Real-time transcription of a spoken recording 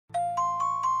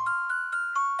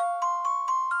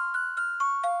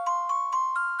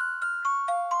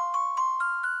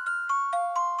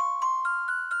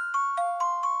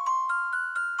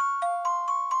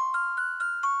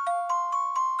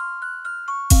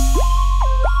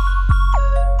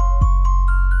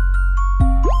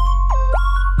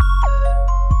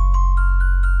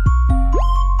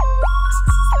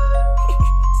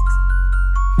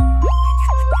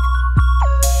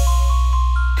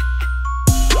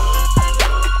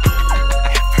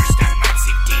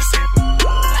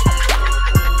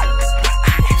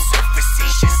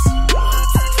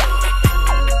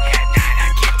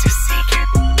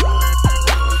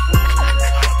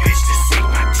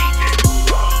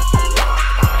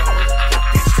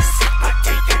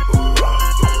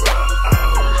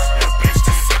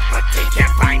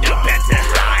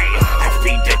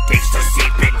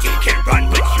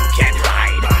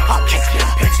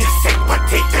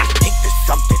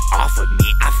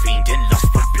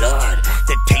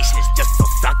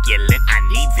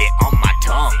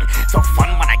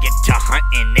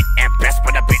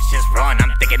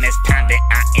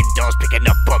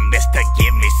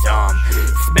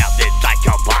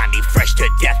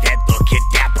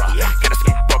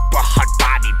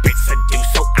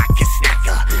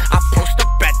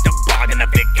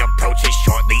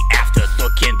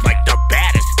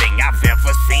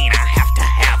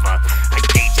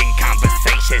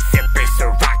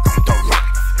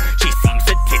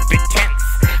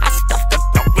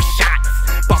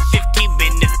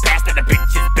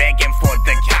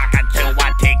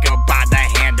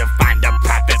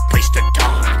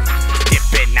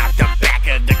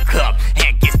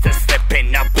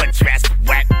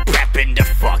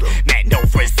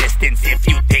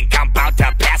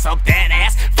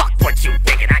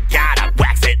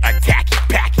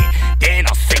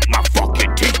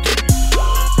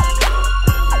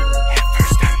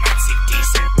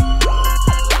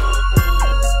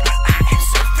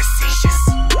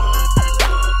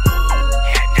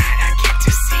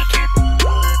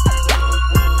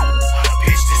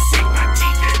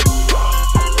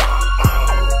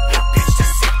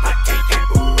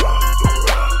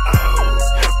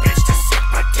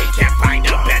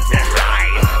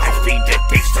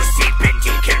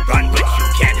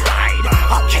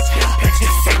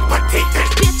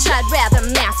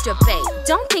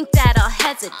Don't think that I'll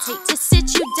hesitate to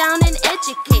sit you down and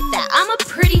educate that I'm a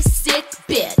pretty sick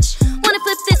bitch. Wanna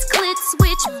flip this clit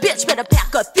switch? Bitch, better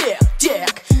pack a thick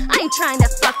dick. I ain't trying to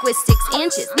fuck with 6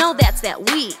 inches. No, that's that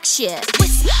weak shit.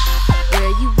 Where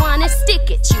you wanna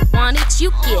stick it, you want it,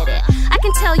 you get it. I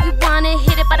can tell you wanna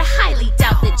hit it, but I highly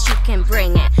doubt that you can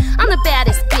bring it. I'm the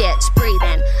baddest bitch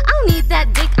breathing. I don't need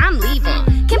that dick, I'm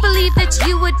leaving. Can't believe that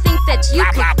you would think that you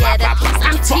could get a piece.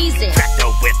 I'm teasing. Tractor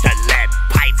with a lead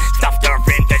pipe, stuffed her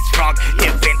in the trunk.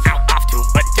 It went out off to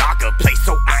a darker place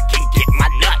so I can get my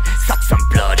nut. Suck some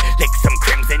blood, lick some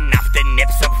crimson off the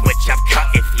nips of which I've cut.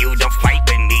 If you don't fight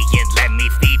with me and let me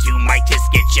feed you, might just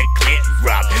get your clit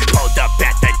rubbed. Pulled up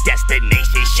at the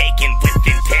destination, shaking with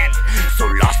intent. So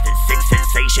lost in 6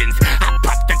 sensations, I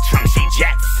popped the trunk, she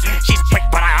jets. She's quick,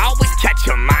 but I always catch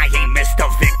her. I ain't missed a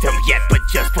victim yet, but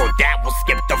just for that, we'll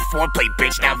skip the foreplay,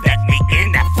 bitch. Now that